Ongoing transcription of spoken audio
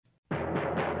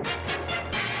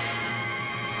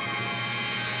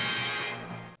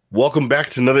Welcome back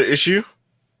to another issue.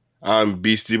 I'm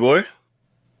Beastie Boy.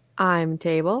 I'm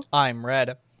Table. I'm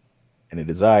Red. And it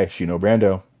is I, Shino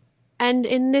Brando. And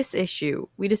in this issue,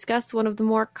 we discuss one of the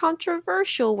more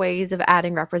controversial ways of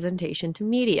adding representation to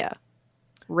media: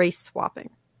 race swapping.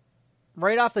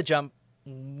 Right off the jump,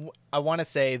 I want to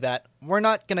say that we're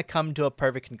not going to come to a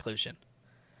perfect conclusion.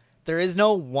 There is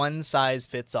no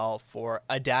one-size-fits-all for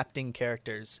adapting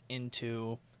characters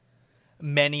into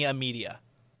many a media.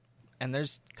 And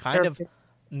there's kind of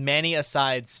many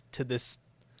asides to this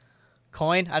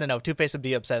coin. I don't know, Two-Face would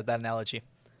be upset at that analogy.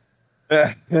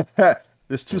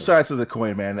 There's two sides to the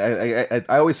coin, man.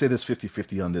 I always say there's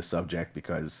 50-50 on this subject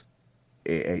because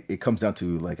it comes down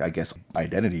to, like, I guess,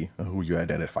 identity, who you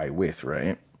identify with,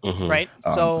 right? Mm-hmm. Right?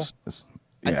 So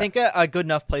yeah. I think a good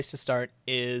enough place to start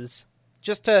is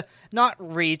just to not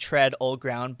retread old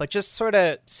ground, but just sort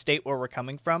of state where we're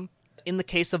coming from. In the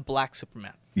case of Black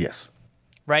Superman. Yes.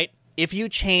 Right? If you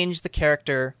change the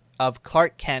character of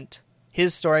Clark Kent,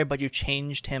 his story, but you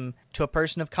changed him to a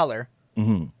person of color,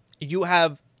 you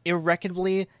have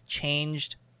irrecoverably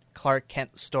changed Clark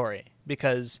Kent's story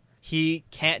because he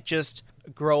can't just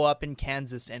grow up in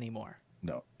Kansas anymore.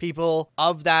 No. People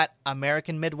of that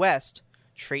American Midwest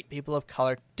treat people of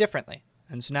color differently.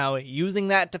 And so now using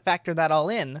that to factor that all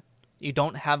in, you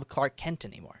don't have Clark Kent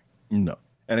anymore. No.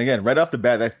 And again, right off the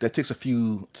bat, that takes a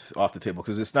few off the table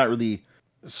because it's not really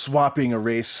swapping a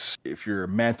race if you're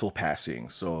mantle passing.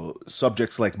 So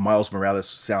subjects like Miles Morales,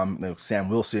 Sam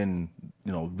Wilson,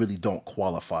 really don't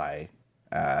qualify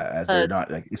as they're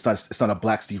not like it's not a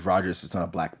black Steve Rogers, it's not a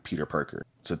black Peter Parker.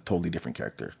 It's a totally different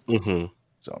character. Mm-hmm.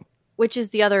 So, which is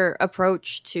the other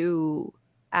approach to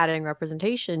adding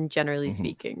representation, generally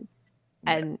speaking.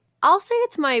 And I'll say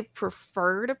it's my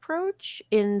preferred approach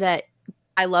in that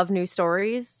I love new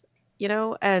stories,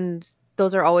 and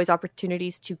those are always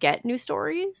opportunities to get new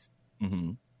stories.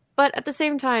 But at the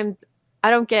same time, I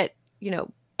don't get,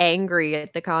 angry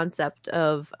at the concept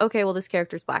of, okay, well, this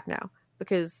character's black now.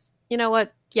 Because, you know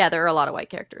what? Yeah, there are a lot of white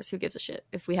characters. Who gives a shit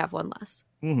if we have one less?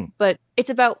 But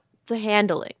it's about the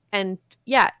handling. And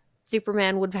yeah,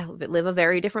 Superman would live a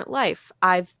very different life.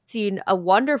 I've seen a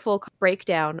wonderful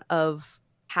breakdown of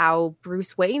how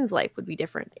Bruce Wayne's life would be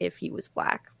different if he was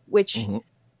black, which...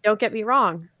 Don't get me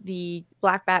wrong, the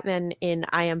Black Batman in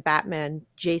I Am Batman,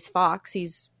 Jace Fox,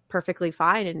 he's perfectly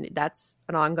fine, and that's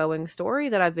an ongoing story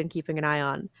that I've been keeping an eye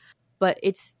on. But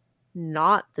it's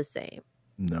not the same.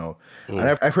 No. And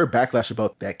I've heard backlash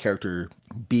about that character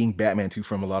being Batman too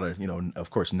from a lot of,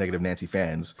 of course, negative Nancy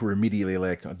fans who are immediately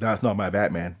like, that's not my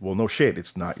Batman. Well, no shit,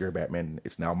 it's not your Batman.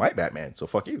 It's now my Batman, so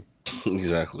fuck you.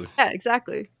 Exactly. Yeah,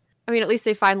 exactly. I mean, at least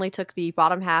they finally took the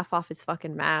bottom half off his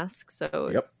fucking mask,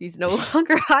 so he's no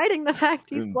longer hiding the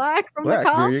fact he's black from the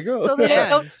cops. There you go. So they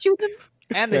don't shoot him.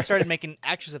 And they started making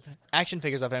action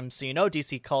figures of him, so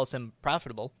DC calls him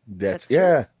profitable. That's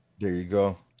there you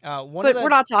go. But we're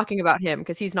not talking about him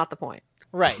because he's not the point.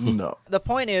 Right. No. The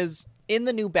point is, in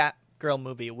the new Batgirl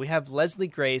movie, we have Leslie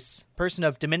Grace, person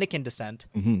of Dominican descent,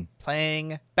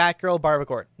 playing Batgirl Barbara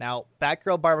Gordon. Now,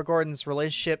 Batgirl Barbara Gordon's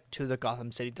relationship to the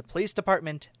Gotham City Police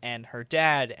Department and her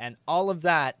dad and all of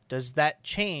that, does that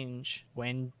change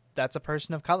when that's a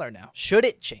person of color now? Should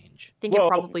it change? I think it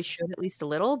probably should, at least a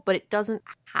little, but it doesn't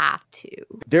have to.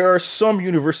 There are some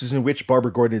universes in which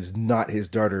Barbara Gordon is not his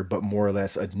daughter, but more or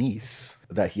less a niece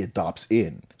that he adopts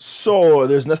in. So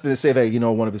there's nothing to say that,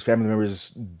 one of his family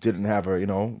members didn't have a,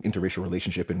 interracial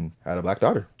relationship and had a black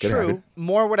daughter. True.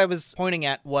 More what I was pointing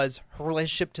at was her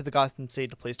relationship to the Gotham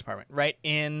City Police Department, right?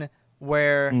 In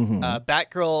where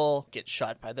Batgirl gets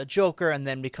shot by the Joker and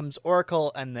then becomes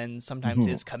Oracle and then sometimes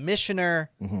is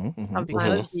Commissioner.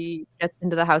 Sometimes he gets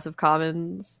into the House of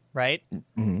Commons. Right?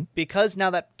 Because now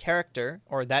that character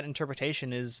or that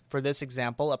interpretation is, for this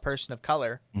example, a person of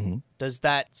color, does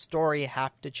that story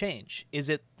have to change? Is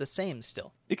it the same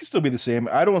still? It can still be the same.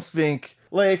 I don't think,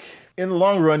 in the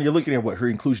long run, you're looking at her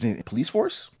inclusion in the police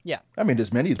force? Yeah. I mean,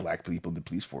 there's many black people in the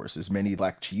police force. There's many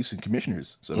black chiefs and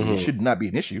commissioners. So it should not be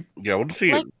an issue. Yeah, I wouldn't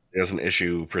see it as an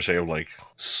issue, per se, of,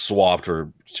 swapped or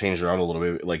changed around a little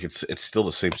bit. It's still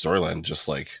the same storyline, just,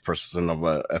 person of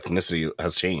ethnicity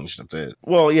has changed. That's it.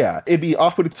 Well, yeah. It'd be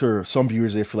off-putting to some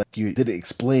viewers if, you didn't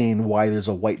explain why there's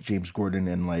a white James Gordon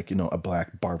and, a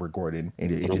black Barbara Gordon.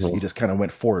 And you just kind of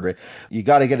went forward, right? You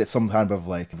got to get it some kind of,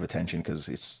 attention because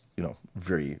it's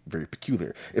very, very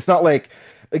peculiar. It's not like,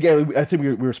 again, I think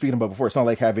we were speaking about before, it's not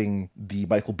like having the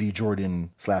Michael B. Jordan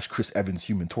 / Chris Evans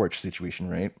Human Torch situation,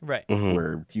 right? Right. Mhm.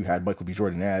 Where you had Michael B.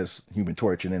 Jordan as Human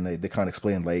Torch, and then they kind of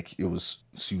explained like it was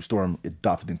Sue Storm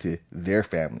adopted into their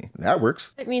family. That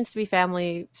works. It means to be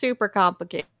family super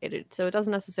complicated, so it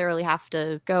doesn't necessarily have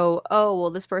to go, oh, well,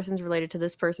 this person's related to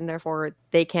this person, therefore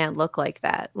they can't look like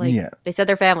that. Like, Yeah. they said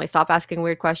they're family. Stop asking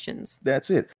weird questions. That's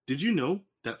it. Did you know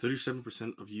that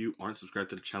 37% of you aren't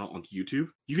subscribed to the channel on YouTube?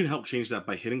 You can help change that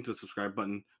by hitting the subscribe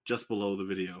button just below the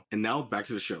video. And now back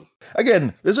to the show.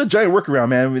 Again, there's a giant workaround,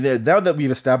 man. I mean, now that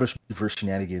we've established diverse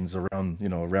shenanigans around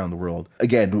the world,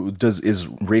 again, is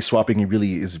race swapping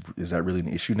really is that really an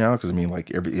issue now? Because I mean, like,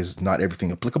 is not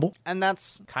everything applicable? And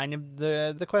that's kind of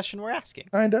the question we're asking.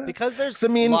 Kinda. Because there's I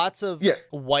mean, lots of yeah.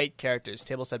 white characters,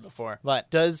 Table said before, but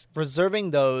does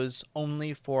reserving those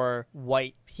only for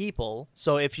white people?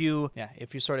 So if you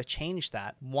sort of change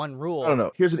that one rule, I don't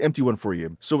know. Here's an empty one for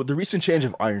you. So with the recent change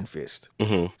of Iron Fist.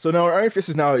 Mm-hmm. So now Iron Fist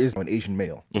is an Asian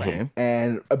male, okay?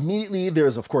 And immediately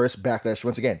there's, of course, backlash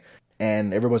once again.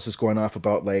 And everyone's just going off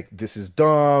about, like, this is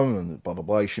dumb, and blah, blah,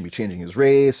 blah. You shouldn't be changing his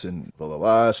race, and blah, blah,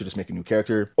 blah. Should just make a new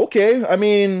character. Okay, I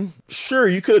mean, sure,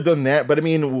 you could have done that, but I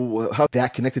mean, how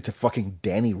that connected to fucking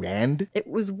Danny Rand? It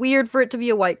was weird for it to be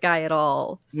a white guy at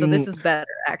all, so this is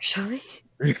better, actually.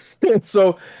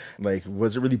 So, like,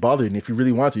 was it really bothering? If you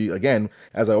really want to, again,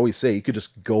 as I always say, you could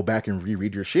just go back and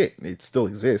reread your shit. It still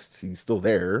exists. He's still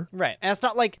there. right? And it's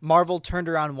not like Marvel turned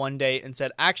around one day and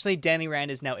said, actually, Danny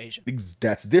Rand is now Asian.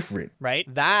 That's different. Right?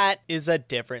 That is a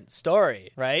different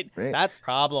story, right? Right. That's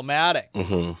problematic.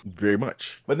 Mm-hmm. Very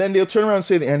much. But then they'll turn around and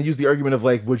say, and use the argument of,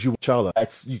 like, would you T'Challa?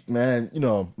 That's, man,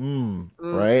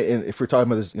 right? And if we're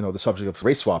talking about this, the subject of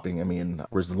race swapping, I mean,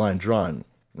 where's the line drawn?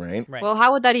 Right? Right. Well,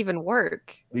 how would that even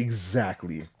work?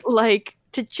 Exactly. Like,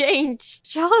 to change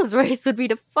T'Challa's race would be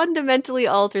to fundamentally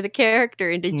alter the character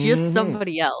into just Mhm.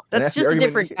 somebody else. And That's that's the just a argument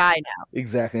different you- guy now.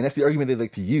 Exactly. And that's the argument they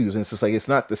like to use. And it's just like, it's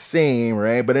not the same,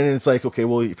 right? But then it's like, okay,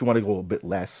 well, if you want to go a bit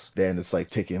less, then it's like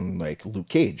taking, like, Luke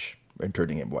Cage and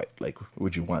turning him white. Like,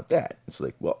 would you want that? It's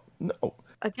like, well, no.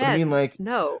 But Again, I mean, like,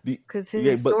 no, the- because his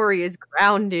yeah, but- story is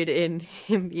grounded in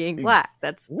him being black.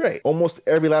 That's right. Almost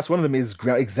every last one of them is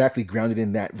exactly grounded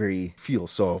in that very feel.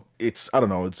 So it's, I don't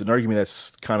know, it's an argument that's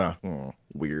kind of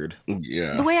weird.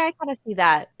 Yeah. the way I kind of see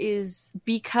that is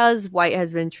because white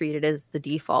has been treated as the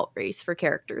default race for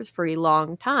characters for a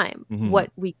long time. Mhm.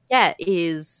 What we get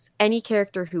is any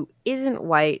character who isn't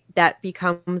white that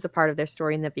becomes a part of their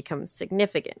story and that becomes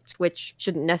significant, which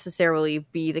shouldn't necessarily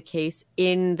be the case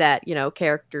in that,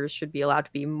 characters should be allowed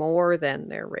to be more than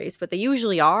their race, but they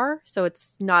usually are. So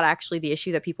it's not actually the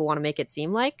issue that people want to make it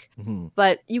seem like. Mm-hmm.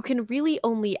 But you can really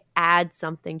only add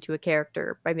something to a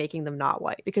character by making them not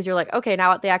white, because you're like, okay,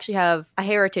 now they actually have a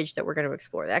heritage that we're going to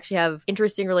explore. They actually have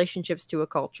interesting relationships to a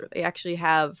culture. They actually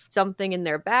have something in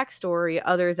their backstory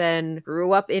other than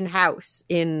grew up in house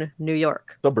in New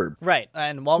York. Suburb. Right.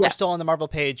 And while we're Yeah. still on the Marvel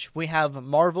page, we have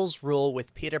Marvel's rule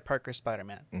with Peter Parker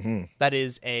Spider-Man. Mm-hmm. That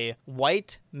is a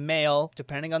white male,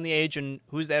 depending on the age and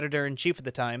who's the editor-in-chief at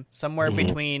the time, somewhere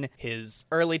between his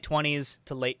early 20s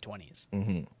to late 20s.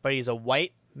 Mm-hmm. But he's a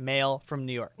white male from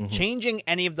New York. Changing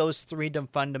any of those three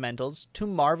fundamentals to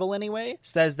Marvel anyway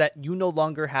says that you no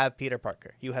longer have Peter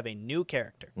Parker. You have a new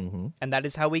character. Mm-hmm. And that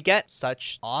is how we get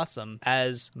such awesome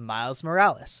as Miles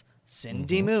Morales,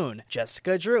 Cindy Moon,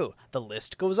 Jessica Drew. The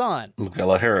list goes on.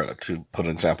 Miguel O'Hara, to put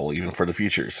an example, even for the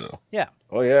future. So Yeah.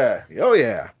 Oh, yeah. Oh,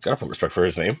 yeah. gotta put respect for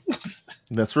his name.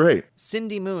 That's right.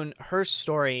 Cindy Moon, her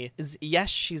story is, yes,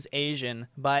 she's Asian,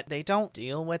 but they don't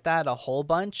deal with that a whole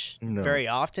bunch, No. very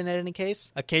often in any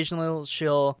case. Occasionally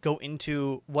she'll go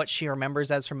into what she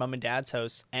remembers as her mom and dad's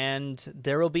house, and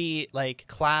there will be like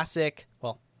classic,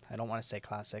 well, I don't want to say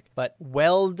classic, but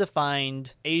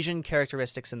well-defined Asian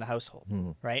characteristics in the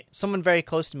household, right? Someone very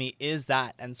close to me is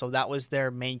that, and so that was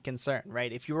their main concern,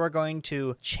 right? If you are going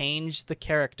to change the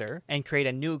character and create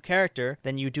a new character,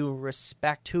 then you do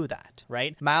respect to that,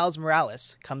 right? Miles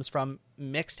Morales comes from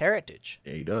mixed heritage,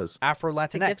 Yeah, he does.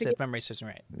 Afro-Latinx, Significant. if memory serves me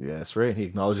right. Yeah, that's right. He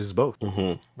acknowledges both.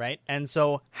 Mm-hmm. Right? And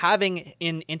so having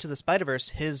in Into the Spider-Verse,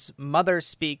 his mother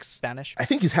speaks Spanish. I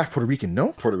think he's half Puerto Rican, no?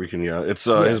 Puerto Rican, yeah. It's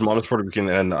Yes. his mom is Puerto Rican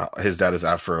and his dad is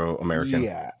Afro American.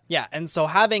 Yeah. Yeah, and so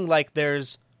having like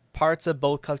there's parts of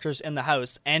both cultures in the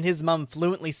house and his mom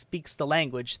fluently speaks the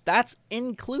language, that's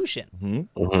inclusion.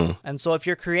 Mm-hmm. And so if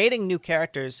you're creating new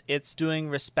characters, it's doing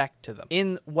respect to them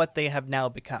in what they have now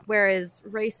become. Whereas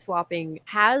race swapping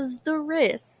has the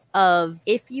risk of,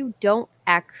 if you don't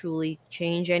actually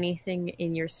change anything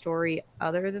in your story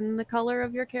other than the color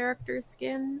of your character's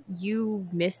skin, you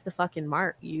miss the fucking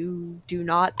mark. You do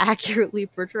not accurately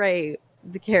portray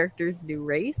the character's new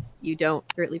race. You don't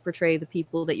accurately portray the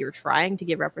people that you're trying to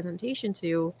give representation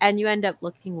to, and you end up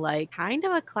looking like kind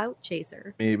of a clout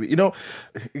chaser. Maybe,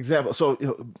 example. So,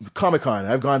 Comic-Con,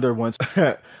 I've gone there once.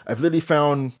 I've literally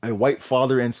found a white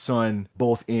father and son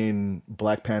both in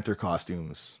Black Panther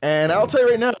costumes. And I'll tell you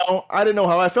right now, I didn't know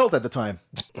how I felt at the time.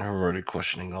 I'm already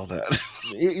questioning all that.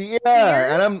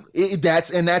 Yeah,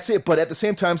 and that's it. But at the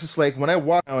same time, it's just like when I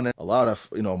walk around, and a lot of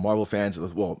Marvel fans,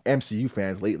 well, MCU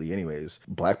fans lately, anyways,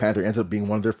 Black Panther ends up being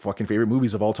one of their fucking favorite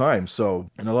movies of all time. So,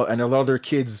 and a lot of their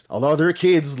kids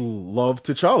love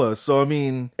T'Challa. So, I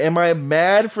mean, am I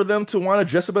mad for them to want to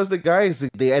dress up as the guy?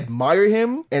 They admire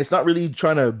him, and it's not really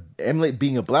trying to emulate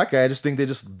being a black guy. I just think they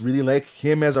just really like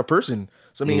him as a person.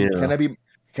 So, I mean,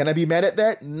 Can I be mad at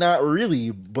that? Not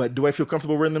really, but do I feel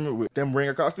comfortable wearing them wearing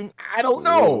a costume? I don't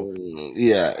know.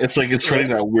 Yeah, it's like it's treading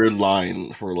that weird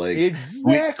line for like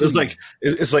exactly.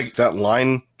 It's like that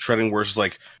line treading where it's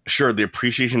like, sure, the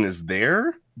appreciation is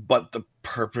there, but the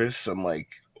purpose and like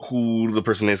who the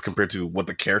person is compared to what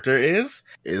the character is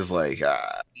like,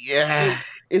 yeah.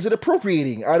 Is it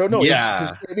appropriating? I don't know.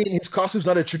 Yeah, I mean, his costume's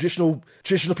not a traditional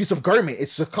piece of garment.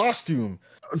 It's a costume.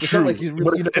 True, like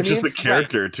it's just the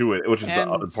character to it, which is the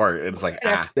other part. It's like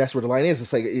that's where the line is.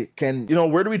 It's like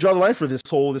where do we draw the line for this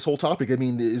whole topic? I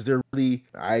mean, is there really?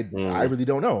 I really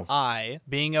don't know. I,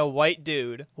 being a white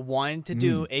dude, wanted to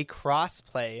do a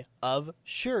crossplay of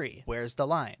Shuri. Where's the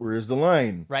line? Where's the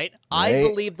line? Right? I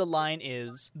believe the line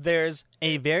is there's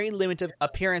a very limited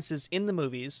appearances in the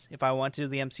movies, if I want to do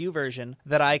the MCU version,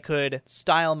 that I could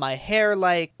style my hair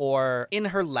like, or in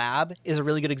her lab is a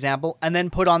really good example, and then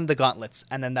put on the gauntlets,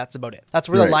 and then that's about it. That's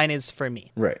where the line is for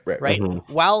me. Right.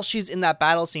 Mm-hmm. While she's in that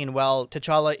battle scene, while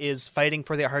T'Challa is fighting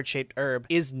for the heart-shaped herb,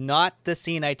 is not the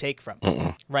scene I take from.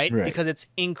 Right? Because it's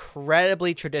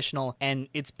incredibly traditional, and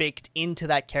it's baked into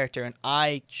that character, and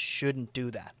I shouldn't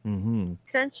do that.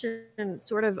 Extension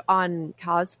sort of on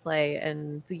cosplay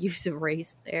and the use of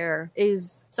race there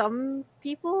is some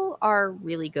people are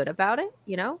really good about it,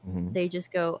 They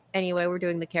just go, anyway, we're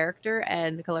doing the character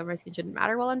and the color of my skin shouldn't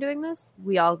matter while I'm doing this.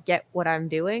 We all get what I'm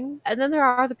doing. And then there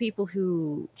are the people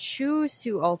who choose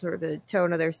to alter the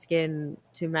tone of their skin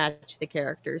to match the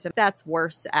characters. And that's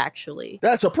worse, actually.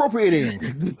 That's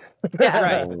appropriating.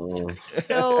 Yeah. Right.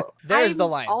 So there's the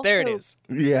line. There it is.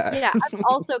 Yeah. I'm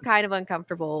also kind of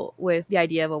uncomfortable with the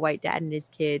idea of a white dad and his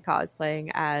kid cosplaying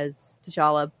as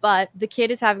T'Challa, but the kid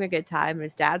is having a good time and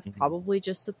his dad's probably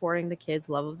just supporting the kid's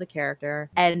love of the character,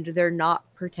 and they're not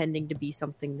pretending to be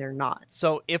something they're not.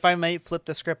 So if I might flip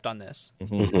the script on this,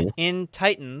 in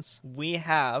Titans, we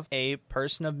have a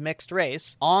person of mixed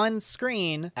race on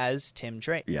screen as Tim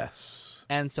Drake. Yes.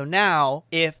 And so now,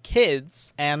 if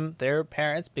kids and their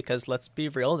parents, because let's be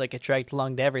real, they get dragged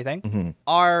along to everything,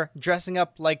 are dressing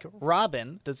up like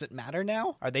Robin, does it matter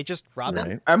now? Are they just Robin?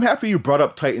 Right. I'm happy you brought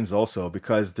up Titans also,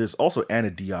 because there's also Anna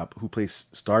Diop who plays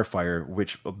Starfire,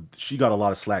 which she got a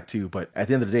lot of slack too. But at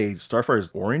the end of the day, Starfire is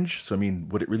orange. So, I mean,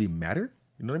 would it really matter?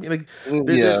 You know what I mean?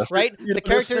 Like, right? The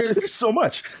characters, there's so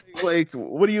much. Like,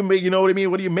 what do you make? You know what I mean?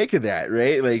 What do you make of that,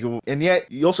 right? Like, and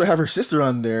yet you also have her sister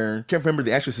on there. Can't remember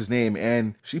the actress's name,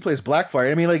 and she plays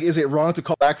Blackfire. I mean, like, is it wrong to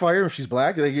call Blackfire if she's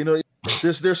black? Like,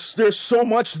 there's so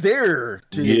much there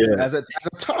to as a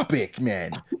topic,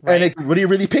 man. Right. And what do you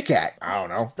really pick at? I don't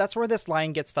know. That's where this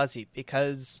line gets fuzzy,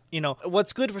 because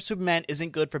what's good for Superman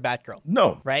isn't good for Batgirl.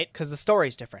 No, right? Because the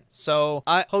story's different. So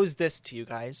I pose this to you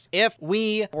guys: if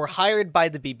we were hired by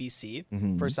the BBC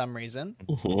for some reason,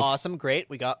 awesome, great,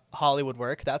 we got Hollywood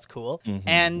work, that's cool,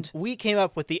 and we came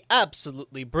up with the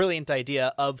absolutely brilliant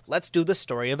idea of let's do the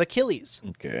story of Achilles.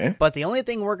 Okay. But the only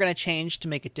thing we're going to change to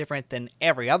make it different than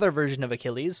every other version of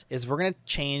Achilles is we're going to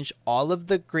change all of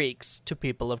the Greeks to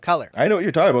people of color. I know what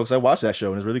you're talking about because I watched that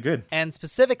show and it's really good. And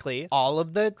specifically, all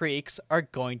of the Greeks are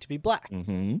going to be black.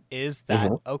 Is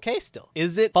that okay still?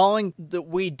 Is it following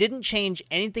we didn't change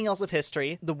anything else of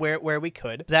history where we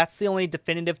could? That's the only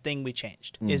definitive thing we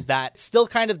changed. Is that still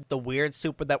kind of the weird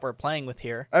super that we're playing with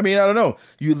here? I mean, I don't know.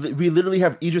 We literally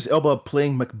have Idris Elba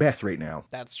playing Macbeth right now.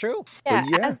 That's true. Yeah,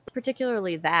 as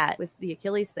particularly that with the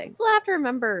Achilles thing. We'll have to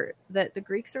remember that the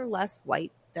Greeks are less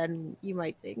white than you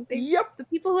might think. The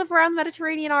people who live around the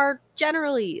Mediterranean are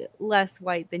generally less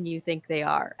white than you think they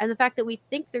are. And the fact that we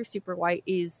think they're super white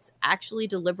is actually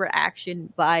deliberate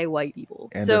action by white people.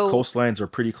 And their coastlines are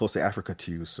pretty close to Africa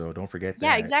too, so don't forget that.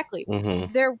 Yeah, exactly.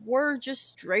 There were just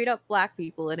straight up black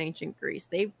people in ancient Greece.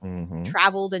 They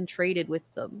traveled and traded with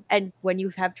them. And when you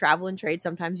have travel and trade,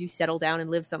 sometimes you settle down and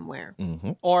live somewhere.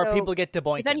 Or people get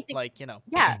debointed,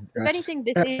 Yeah, if anything,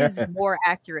 this is more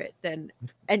accurate than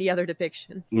any other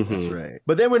depiction. Mhm. That's right.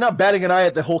 But then we're not batting an eye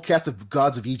at the whole cast of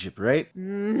Gods of Egypt, right?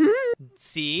 Mhm.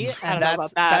 See, I don't and know that's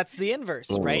about that. that's the inverse,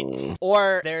 right? Mm.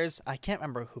 Or there's I can't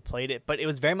remember who played it, but it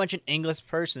was very much an English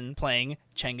person playing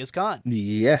Genghis Khan.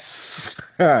 Yes.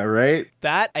 Right?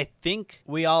 That I think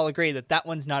we all agree that that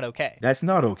one's not okay. That's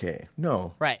not okay.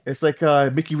 No. Right. It's like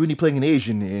Mickey Rooney playing an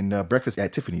Asian in Breakfast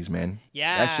at Tiffany's, man.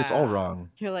 Yeah. That shit's all wrong.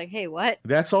 You're like, hey, what?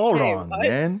 That's all Hey, wrong, what?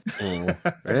 man. Mm.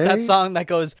 There's that Right? song that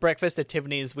goes Breakfast at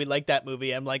Tiffany's. We like that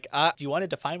movie. I'm like, do you want to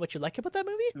define what you like about that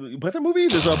movie? But the movie,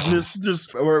 there's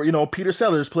or Peter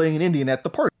Sellers playing an Indian at the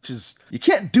park, which is you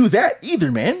can't do that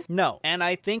either, man. No. And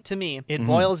I think to me, it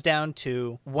boils down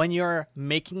to when you're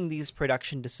making these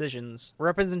production decisions,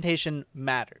 representation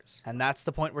matters. And that's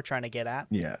the point we're trying to get at.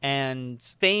 Yeah. And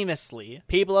famously,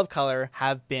 people of color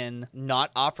have been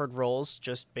not offered roles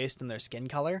just based on their skin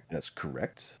color. That's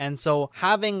correct. And so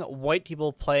having white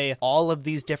people play all of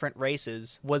these different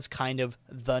races was kind of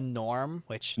the norm,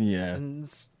 which Yeah.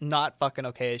 is not fucking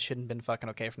okay. It shouldn't have been fucking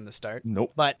okay from the start.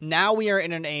 Nope. But now we are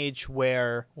in an age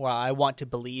where, well, I want to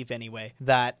believe anyway,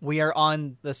 that we are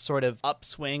on this sort of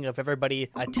upswing of everybody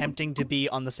attempting to be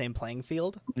on the same playing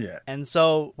field. Yeah. And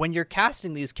so when you're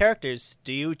casting these characters,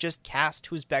 do you just cast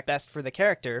who's best for the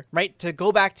character? Right? To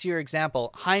go back to your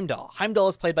example, Heimdall. Heimdall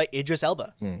is played by Idris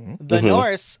Elba. The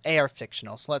Norse, they are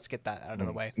fictional, so let's get that out of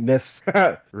the way. That's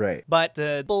right. But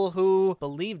the people who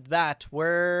believed that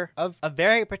were of a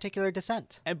very particular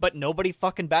descent. But nobody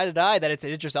fucking batted an eye that it's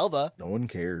Idris Elba. No one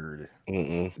cared.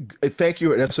 Mm-mm. Thank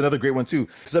you. That's another great one too.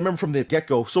 Because I remember from the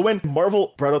get-go. So when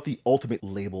Marvel brought out the Ultimate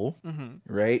label,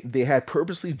 right, they had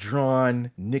purposely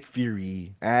drawn Nick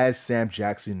Fury as Sam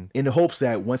Jackson in the hopes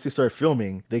that once they started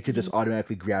filming, they could just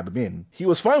automatically grab him in. He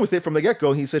was fine with it from the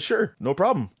get-go. He said, sure, no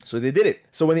problem. So they did it.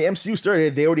 So when the MCU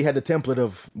started, they already had the template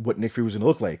of what Nick Fury was going to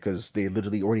look like because they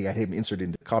literally already had him inserted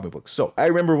in the comic book. So I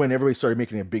remember when everybody started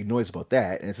making a big noise about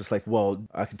that. And it's just like, well,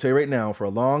 I can tell you right now, for a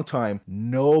long time,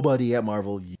 nobody at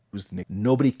Marvel used Nick.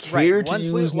 Nobody cared Right. to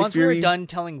use Nick Once we Fury. were done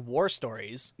telling war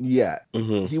stories. Yeah,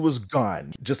 Mhm. he was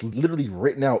gone, just literally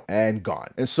written out and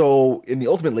gone. And so in the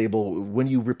Ultimate label, when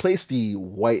you replace the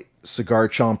white cigar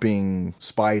chomping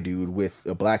spy dude with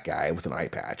a black guy with an eye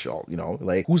patch, all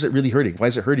like, who's it really hurting? Why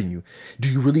is it hurting you? Do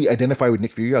you really identify with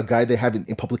Nick Fury, a guy they haven't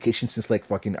in publication since like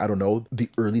fucking, I don't know, the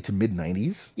early to mid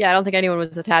 90s? Yeah, I don't think anyone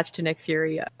was attached to Nick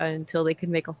Fury until they could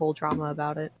make a whole drama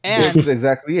about it. And That's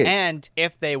exactly it. and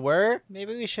if they were,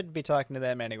 maybe we shouldn't be talking to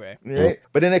them anyway. Right?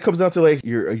 But then it comes down to like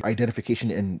your identification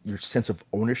and your sense of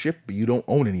ownership, but you don't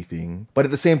own anything. But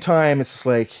at the same time, it's just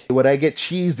like, would I get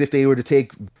cheesed if they were to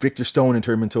take Victor Stone and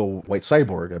turn him into a white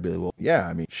cyborg? I'd be like, well, yeah,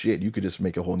 I mean, shit, you could just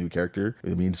make a whole new character. I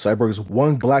mean, Cyborg is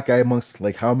one black guy amongst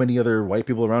like how many other white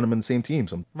people around him in the same team?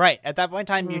 Right. At that point in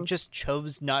time, you just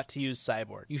chose not to use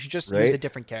Cyborg. You should just use Right? a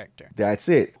different character. That's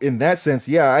it. In that sense,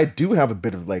 yeah, I do have a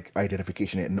bit of like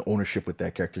identification and ownership with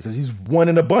that character because he's one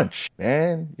in a bunch,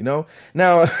 man.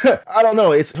 Now, I don't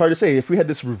know. It's hard to say if we had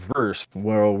this reversed,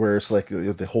 where it's like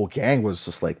the whole gang was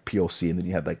just like POC, and then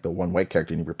you had like the one white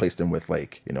character and you replaced him with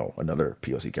like another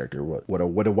POC character. Would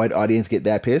a white audience get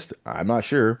that pissed? I'm not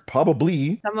sure.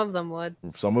 Probably. Some of them would.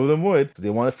 Some of them would. They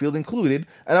want to feel included,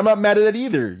 and I'm not mad at that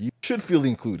either. You should feel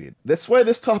included. That's why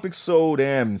this topic's so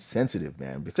damn sensitive,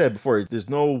 man. Because I said before, there's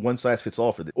no one size fits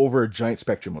all for this over a giant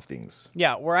spectrum of things.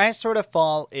 Yeah, where I sort of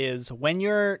fall is when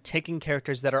you're taking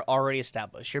characters that are already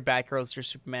established, your Batgirls, your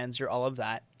Supermans, your all of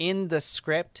that, in the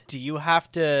script, do you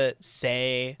have to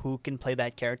say who can play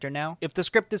that character now? If the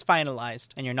script is finalized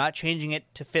and you're not changing it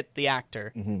to fit the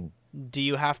actor, do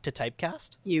you have to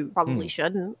typecast? You probably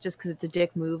shouldn't, just because it's a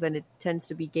dick move and it tends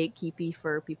to be gatekeepy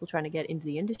for people trying to get into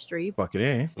the industry. Fuck it,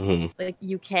 eh? Mhm. Like,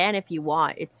 you can if you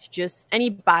want. It's just any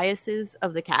biases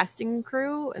of the casting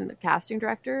crew and the casting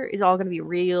director is all going to be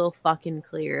real fucking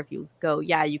clear if you go,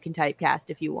 yeah, you can typecast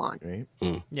if you want.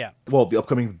 Right? Yeah. Well, the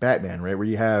upcoming Batman, right, where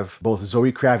you have both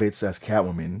Zoe Kravitz as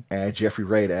Catwoman and Jeffrey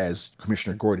Wright as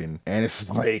Commissioner Gordon, and it's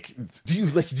like, do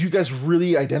you guys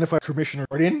really identify Commissioner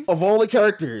Gordon of all the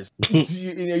characters?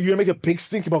 You're gonna make a big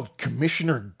stink about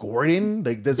Commissioner Gordon?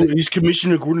 Like, does it? He's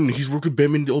Commissioner Gordon. He's worked with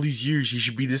Batman all these years. He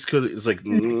should be this good. It's like,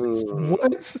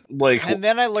 What? like And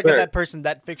then I look sir. at that person,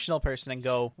 that fictional person, and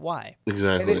go, why? And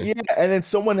exactly. then, yeah, and then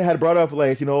someone had brought up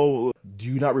like, do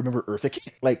you not remember Eartha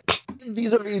Kitt? Like,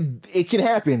 these are, it can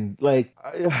happen. Like,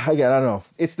 again, I don't know.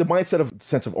 It's the mindset of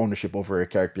sense of ownership over a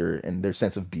character and their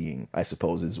sense of being, I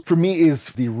suppose, is for me is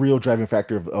the real driving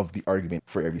factor of the argument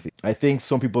for everything. I think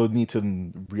some people need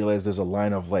to realize there's a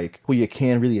line of like who you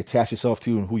can really attach yourself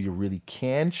to and who you really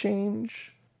can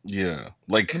change. Yeah,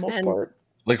 like For the most And- part.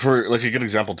 Like for like a good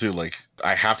example too, like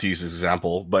I have to use this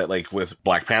example, but like with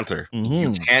Black Panther,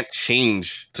 you can't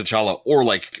change T'Challa or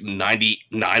like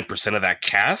 99% of that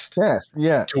cast Yes,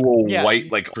 yeah. to a Yeah.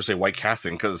 white, like per se white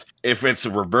casting, because if it's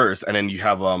reverse and then you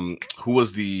have who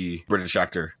was the British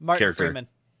actor Martin character? Freeman.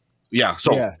 Yeah,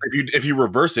 so Yeah. if you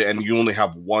reverse it and you only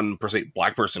have one per se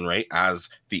black person, right, as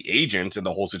the agent in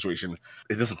the whole situation,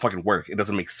 it doesn't fucking work. It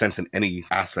doesn't make sense in any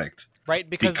aspect. Right,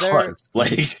 because they're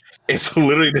Like it's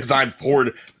literally designed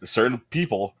for certain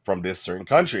people from this certain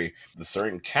country. The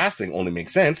certain casting only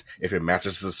makes sense if it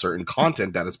matches a certain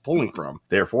content that is pulling from.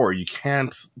 Therefore, you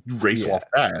can't race Yeah. off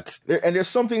that. There's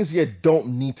some things you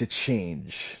don't need to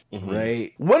change, Mhm.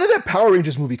 right? When did that Power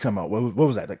Rangers movie come out? What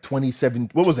was that? Like 27?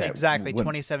 What was that? exactly When?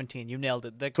 2017. You nailed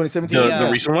it. 2017. The, Yeah.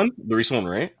 the recent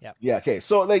one, right? Yeah. Okay.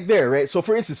 So like there, right? So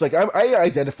for instance, like I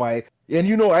identify, and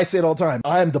you know, I say it all the time.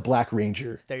 I'm the Black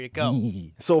Ranger. There you go.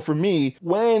 So for me,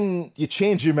 when you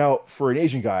change him out for an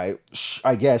Asian guy,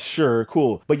 I guess sure,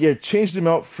 cool. But you changed him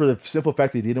out for the simple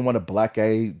fact that you didn't want a black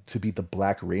guy to be the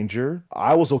Black Ranger.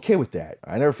 I was okay with that.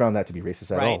 I never found that to be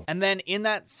racist at Right. all. And then in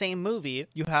that same movie,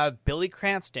 you have Billy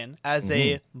Cranston as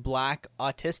a black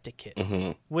autistic kid,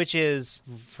 Mm-hmm. which is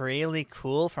really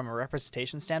cool from a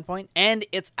representation standpoint. And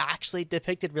it's actually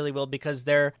depicted really well because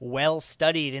they're well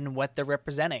studied in what they're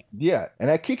representing. Yeah, and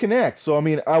I can connect. So I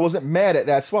mean, I wasn't mad at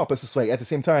that swap. It's just like at the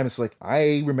same time, it's like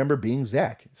I remember being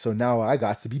Zach, so now I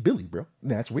got to be Billy, bro. And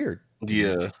that's weird,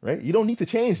 Yeah. right? You don't need to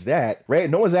change that, right?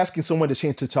 No one's asking someone to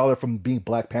change T'Challa from being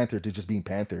Black Panther to just being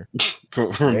Panther,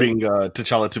 From Right. being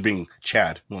T'Challa to being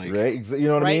Chad. Like, right? You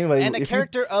know what I Right. mean? Like, And a if you-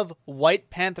 character of White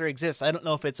Panther exists. I don't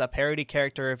know if it's a parody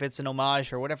character, if it's an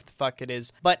homage, or whatever the fuck it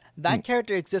is. But that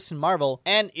character exists in Marvel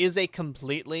and is a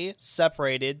completely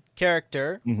separated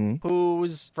character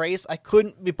whose race I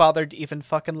couldn't be bothered to even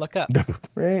fucking look up.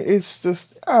 right? It's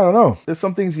just I don't know. There's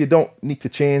some things you don't need to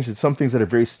change. There's some things that are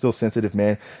very still sensitive,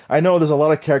 man. I know there's a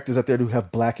lot of characters out there who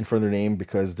have black in front of their name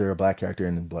because they're a black character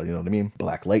and blah, you know what I mean?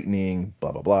 Black Lightning,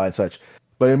 blah blah blah, and such.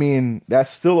 But I mean, that's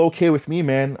still okay with me,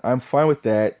 man. I'm fine with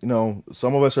that. You know,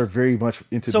 some of us are very much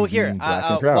into So being here,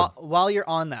 black and proud. while you're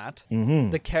on that,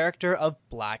 the character of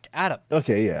Black Adam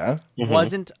Okay, yeah.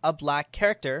 wasn't a black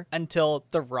character until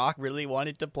The Rock really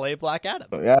wanted to play Black Adam.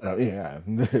 Yeah.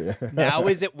 Now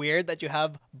is it weird that you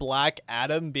have Black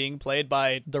Adam being played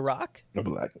by The Rock?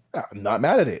 Black. I'm not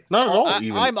mad at it. not at all.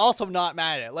 Even. I'm also not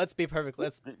mad at it. Let's be perfect.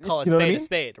 Let's call a You know what I spade a mean?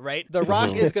 spade, right? The Rock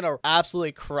is gonna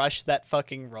absolutely crush that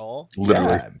fucking role,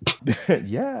 Literally.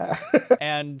 Yeah.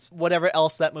 and whatever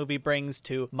else that movie brings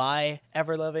to my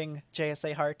ever-loving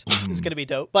JSA heart is gonna be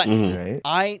dope. But Right.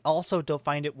 I also don't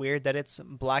find it weird that it's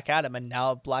Black Adam and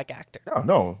now a black actor. Oh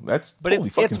no, that's But totally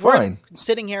it's fucking worth fine.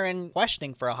 sitting here and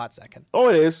questioning for a hot second. Oh,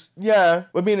 it is. Yeah.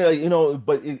 I mean, you know,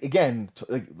 but again,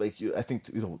 I think,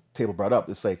 you know, Table brought up,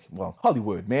 it's like, well,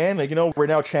 Hollywood, man. Like, you know, we're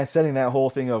now transcending that whole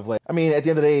thing of like, I mean, at the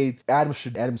end of the day, Adam's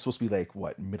supposed to be like,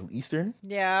 what, Middle Eastern?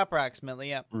 Yeah, approximately.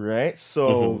 Yeah. Right.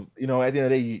 So, you know, at the end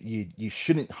of the day, you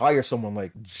shouldn't hire someone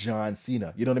like John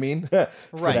Cena. You know what I mean? For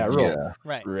Right. that role. Yeah.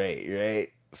 Right. Right.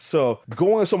 So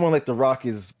going with someone like The Rock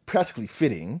is practically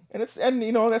fitting, and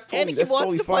you know that's totally, And he that's wants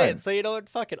totally to play fine. it, so you know what?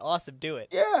 Fucking awesome. Do it.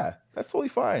 Yeah, that's totally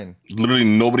fine. Literally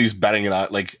nobody's batting it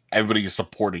out. Like everybody's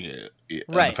supporting it.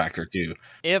 Right. The factor too.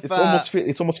 If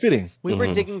It's almost fitting. we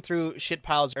were digging through shit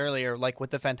piles earlier, like with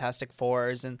the Fantastic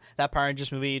Fours, and that Power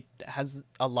Rangers movie has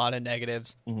a lot of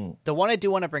negatives. The one I do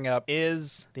want to bring up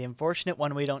is the unfortunate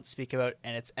one we don't speak about,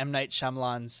 and it's M. Night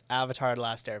Shyamalan's Avatar: The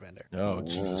Last Airbender. Oh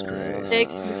Jesus Christ!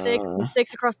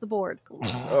 Mistakes across the board.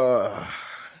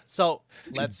 So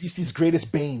let's DC's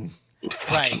greatest bane.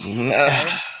 right. Okay.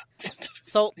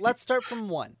 So let's start from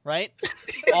one, right?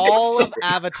 All of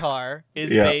Avatar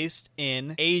is Yeah. based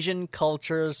in Asian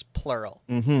cultures, plural.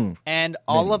 Mm-hmm. And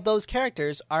all of those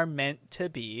characters are meant to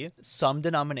be some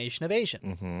denomination of Asian.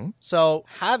 Mm-hmm. So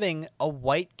having a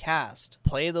white cast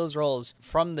play those roles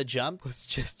from the jump was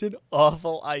just an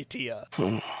awful idea.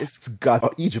 It's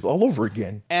got Egypt all over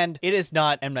again. And it is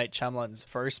not M. Night Shyamalan's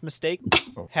first mistake.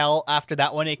 Hell, after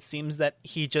that one, it seems that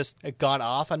he just got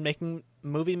off on making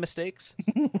movie mistakes.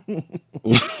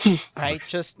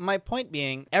 My point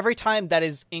being, every time that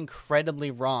is incredibly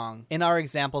wrong in our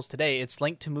examples today, it's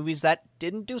linked to movies that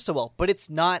didn't do so well, but it's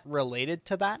not related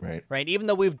to that. Right. Even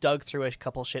though we've dug through a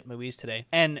couple shit movies today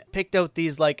and picked out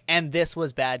these like, and this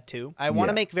was bad too. I want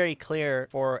to Yeah. make very clear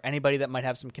for anybody that might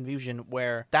have some confusion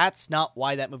where that's not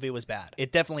why that movie was bad.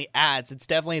 It definitely adds. It's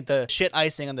definitely the shit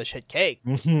icing on the shit cake,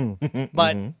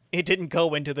 but it didn't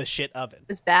go into the shit oven. It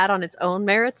was bad on its own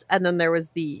merits, and then there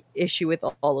was the issue with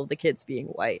all of the kids being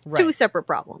white. Right. Two separate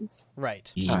problems.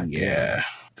 Right. Yeah.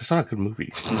 That's not a good movie.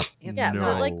 It's Yeah,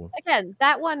 but like No. again,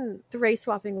 that one, the race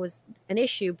swapping was an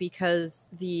issue because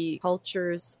the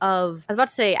cultures of, I was about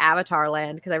to say Avatar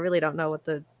Land, because I really don't know what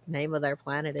the name of their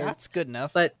planet is. That's good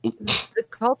enough. But the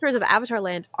cultures of Avatar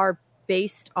Land are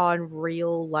based on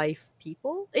real life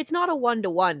people. It's not a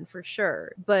one-to-one for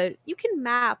sure, but you can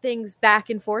map things back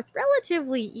and forth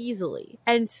relatively easily.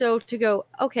 And so to go,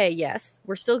 okay, yes,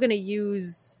 we're still going to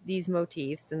use these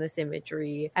motifs and this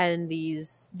imagery and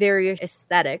these various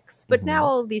aesthetics, but now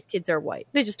all of these kids are white.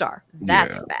 They just are.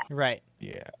 That's bad. Right.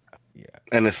 Yeah. Yeah.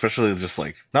 And especially just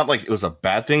like, not like it was a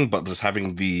bad thing, but just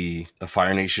having the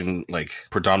Fire Nation, like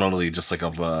predominantly just like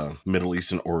of Middle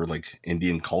Eastern or like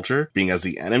Indian culture being as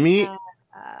the enemy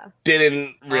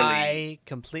didn't really. I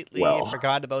completely well.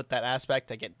 forgot about that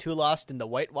aspect. I get too lost in the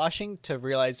whitewashing to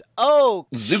realize, oh,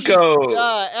 Zuko!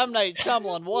 M. Night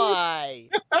Shyamalan, why?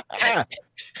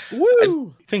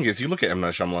 Woo! The thing is, you look at M.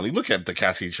 Night Shyamalan, you look at the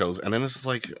cast he chose, and then it's just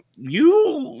like, you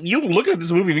look at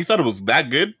this movie and you thought it was that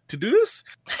good to do this?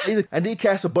 I need to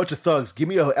cast a bunch of thugs. Give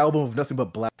me an album of nothing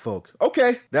but black folk.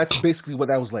 Okay, that's basically what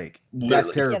that was like. That's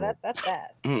Literally. terrible. That's bad.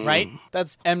 Right?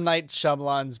 That's M. Night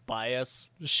Shyamalan's bias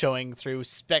showing through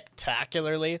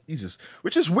spectacularly. Jesus,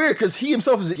 which is weird because he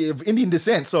himself is of Indian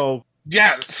descent, so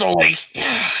Yeah, so like,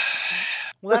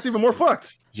 Well, that's even more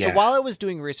fucked. So while I was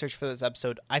doing research for this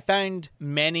episode, I found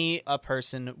many a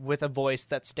person with a voice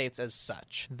that states as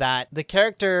such, that the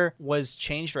character was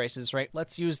changed races, right?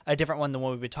 Let's use a different one than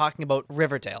what we've been talking about,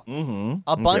 Riverdale.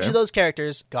 A bunch of those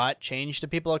characters got changed to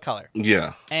people of color.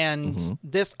 Yeah. And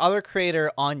this other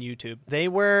creator on YouTube, they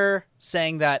were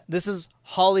saying that this is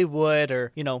Hollywood,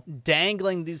 or, you know,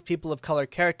 dangling these people of color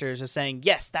characters as saying,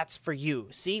 yes, that's for you.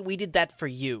 See, we did that for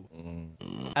you.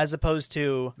 As opposed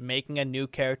to making a new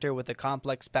character with a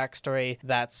complex backstory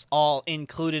that's all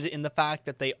included in the fact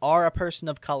that they are a person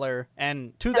of color.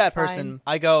 And to that person,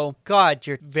 I go, God,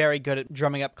 you're very good at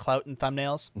drumming up clout and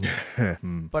thumbnails.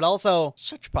 But also,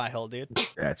 shut your pie hole, dude.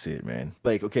 That's it, man.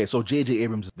 Like, okay, so J.J.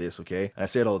 Abrams is this, okay? And I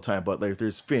say it all the time, but like,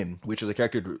 there's Finn, which is a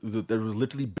character that was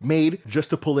literally made just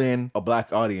to pull in a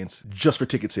black audience just for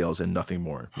ticket sales and nothing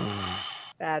more.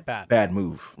 Bad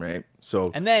move, right?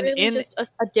 So, and then really just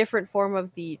a different form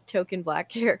of the token black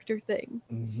character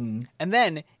thing. And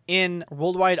then in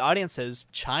worldwide audiences,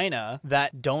 China,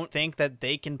 that don't think that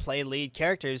they can play lead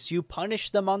characters, you punish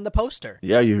them on the poster.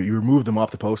 Yeah, you remove them off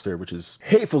the poster, which is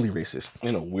hatefully racist.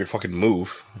 You know, weird fucking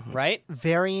move. Right?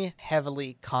 Very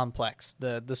heavily complex,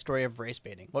 the story of race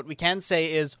baiting. What we can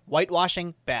say is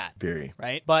whitewashing, bad. Very.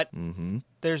 Right? But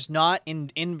there's not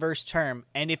an inverse term.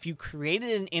 And if you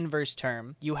created an inverse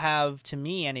term, you have, to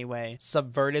me anyway,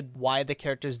 subverted why the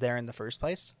character's there in the first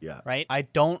place. Yeah. Right? I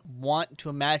don't want to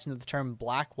imagine that the term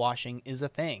blackwashing is a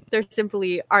thing. There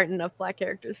simply aren't enough black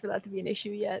characters for that to be an issue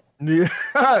yet.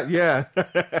 Yeah.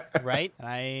 Right?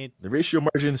 The ratio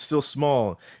margin is still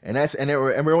small. And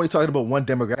we're only talking about one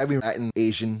demographic, Latin,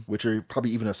 Asian, which are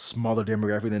probably even a smaller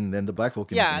demographic than the black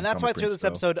folk. And that's why through this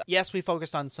episode, yes, we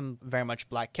focused on some very much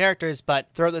black characters, but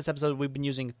throughout this episode, we've been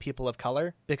using people of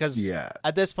color because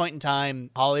at this point in time,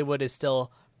 Hollywood is still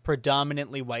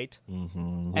predominantly white,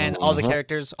 and all the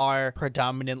characters are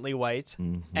predominantly white,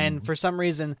 and for some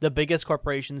reason the biggest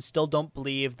corporations still don't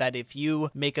believe that if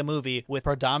you make a movie with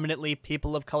predominantly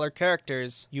people of color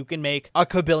characters, you can make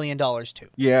 $1 billion too.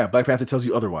 Black Panther tells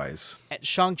you otherwise, and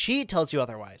Shang-Chi tells you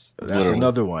otherwise. That's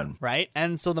another one, right?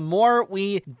 And so the more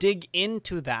we dig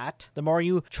into that, the more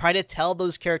you try to tell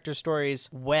those character stories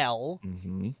well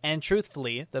and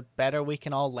truthfully, the better we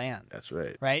can all land. That's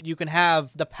right. Right? You can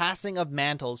have the passing of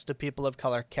mantles to people of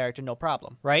color character, no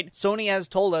problem, right? Sony has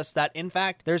told us that, in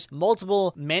fact, there's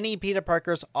many Peter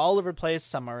Parkers all over the place.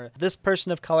 Some are this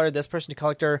person of color, this person of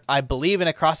color. I believe in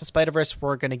Across the Spider-Verse,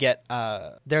 we're going to get,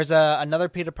 there's another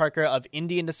Peter Parker of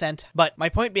Indian descent. But my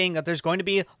point being that there's going to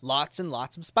be lots and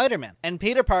lots of Spider-Man. And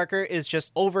Peter Parker is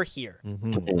just over here.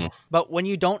 But when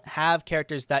you don't have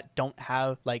characters that don't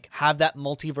have that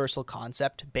multiversal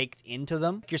concept baked into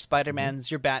them, your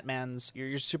Spider-Mans, your Batmans,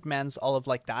 your Supermans, all of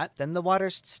like that, then the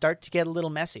waters start to get a little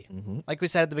messy. Like we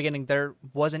said at the beginning, there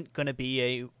wasn't going to be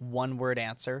a one-word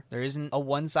answer. There isn't a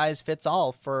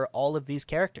one-size-fits-all for all of these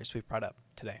characters we've brought up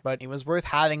today. But it was worth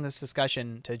having this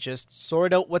discussion to just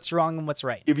sort out what's wrong and what's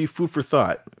right. Give you food for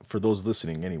thought for those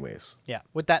listening anyways. Yeah.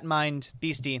 With that in mind,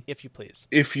 Beastie, if you please.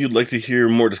 If you'd like to hear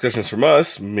more discussions from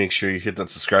us, make sure you hit that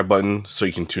subscribe button so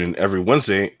you can tune in every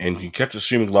Wednesday, and you can catch us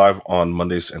streaming live on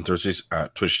Mondays and Thursdays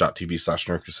at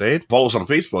twitch.tv/NerdCrusade. Follow us on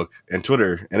Facebook and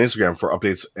Twitter and Instagram for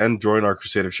updates, and join our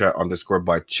Crusader chat on Discord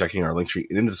by checking our link tree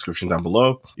in the description down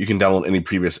below. You can download any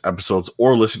previous episodes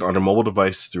or listen on a mobile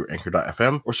device through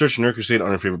Anchor.fm or search Nerd Crusade it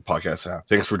on your favorite podcast app.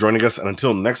 Thanks for joining us, and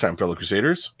until next time, fellow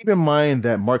Crusaders. Keep in mind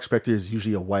that Mark Spector is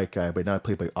usually a white guy, but not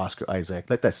played by Oscar Isaac.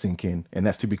 Let that sink in, and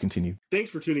that's to be continued.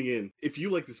 Thanks for tuning in. If you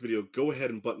like this video, go ahead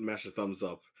and button mash a thumbs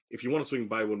up. If you want to swing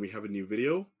by when we have a new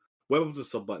video, web up the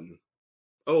sub button.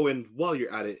 Oh, and while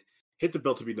you're at it, hit the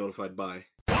bell to be notified by.